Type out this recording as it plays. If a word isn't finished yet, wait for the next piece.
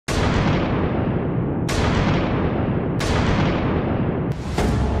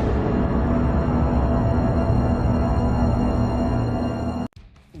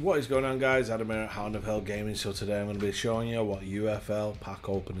What is going on, guys? Adam here at Hound of Hell Gaming. So today I'm going to be showing you what UFL pack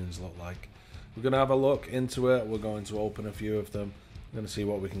openings look like. We're going to have a look into it. We're going to open a few of them. We're going to see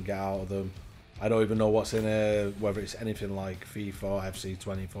what we can get out of them. I don't even know what's in here, whether it's anything like FIFA,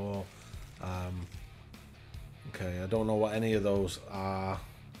 FC24. Okay, I don't know what any of those are.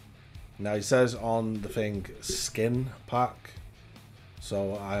 Now it says on the thing skin pack,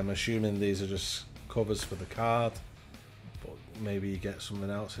 so I'm assuming these are just covers for the card. But maybe you get something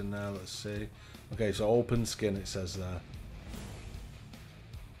else in there. Let's see. Okay, so open skin it says there.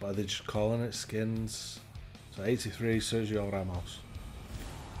 But are they just calling it skins? So 83 Sergio Ramos.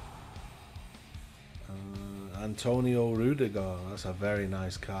 Antonio Rudiger. That's a very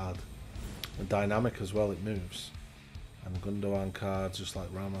nice card. And dynamic as well, it moves. And Gundogan cards just like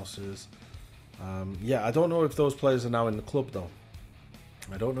Ramos's. Yeah, I don't know if those players are now in the club though.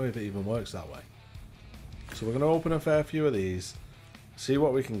 I don't know if it even works that way. So we're going to open a fair few of these, see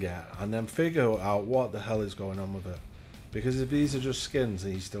what we can get, and then figure out what the hell is going on with it. Because if these are just skins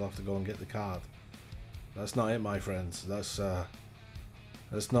and you still have to go and get the card, that's not it, my friends. That's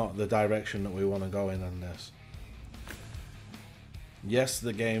not the direction that we want to go in on this. Yes,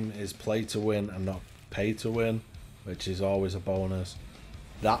 the game is play to win and not pay to win, which is always a bonus.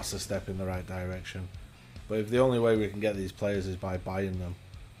 That's a step in the right direction. But if the only way we can get these players is by buying them,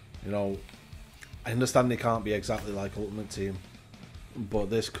 you know, I understand they can't be exactly like Ultimate Team, but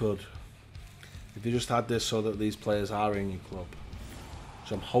this could. If you just had this so that these players are in your club,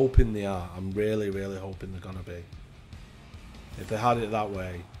 which I'm hoping they are, I'm really, really hoping they're going to be. If they had it that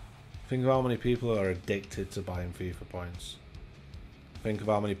way, think of how many people are addicted to buying FIFA points. Think of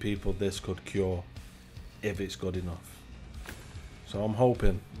how many people this could cure, if it's good enough. So I'm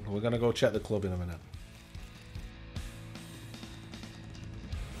hoping. We're going to go check the club in a minute.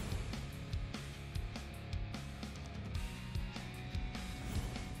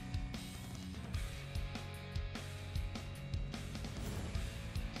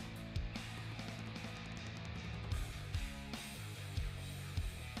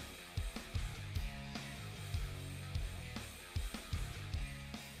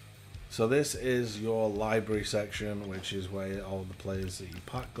 So this is your library section, which is where all the players that you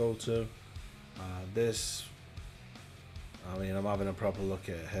pack go to. I mean, I'm having a proper look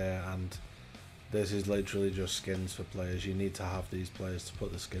at it here, and this is literally just skins for players. You need to have these players to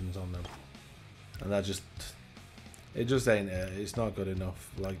put the skins on them, and it just ain't it. It's not good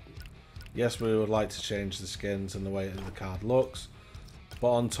enough. Like, yes, we would like to change the skins and the way the card looks,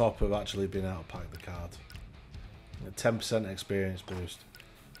 but on top of actually being able to pack the card, a 10% experience boost.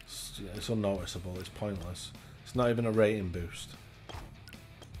 It's unnoticeable. It's pointless. It's not even a rating boost.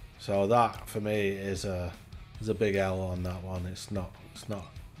 So that for me is a big L on that one. It's not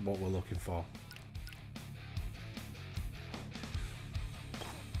what we're looking for.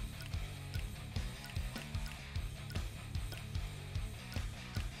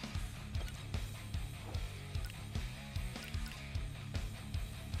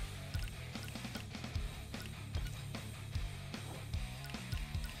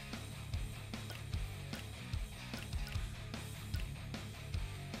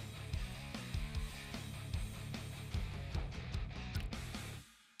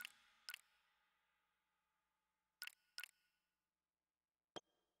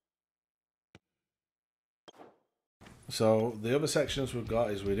 So the other sections we've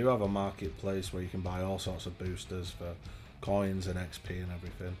got is we do have a marketplace where you can buy all sorts of boosters for coins and XP and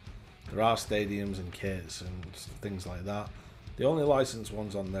everything. There are stadiums and kits and things like that. The only licensed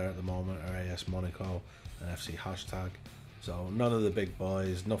ones on there at the moment are AS Monaco and FC Hashtag. So none of the big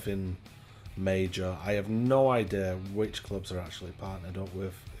boys, nothing major. I have no idea which clubs are actually partnered up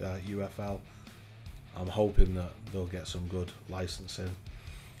with UFL. I'm hoping that they'll get some good licensing.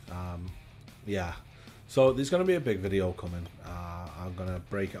 Yeah. So there's going to be a big video coming. I'm going to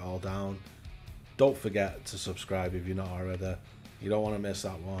break it all down. Don't forget to subscribe if you're not already. You don't want to miss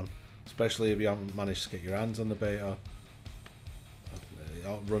that one, especially if you haven't managed to get your hands on the beta.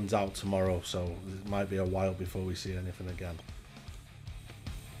 It runs out tomorrow, so it might be a while before we see anything again.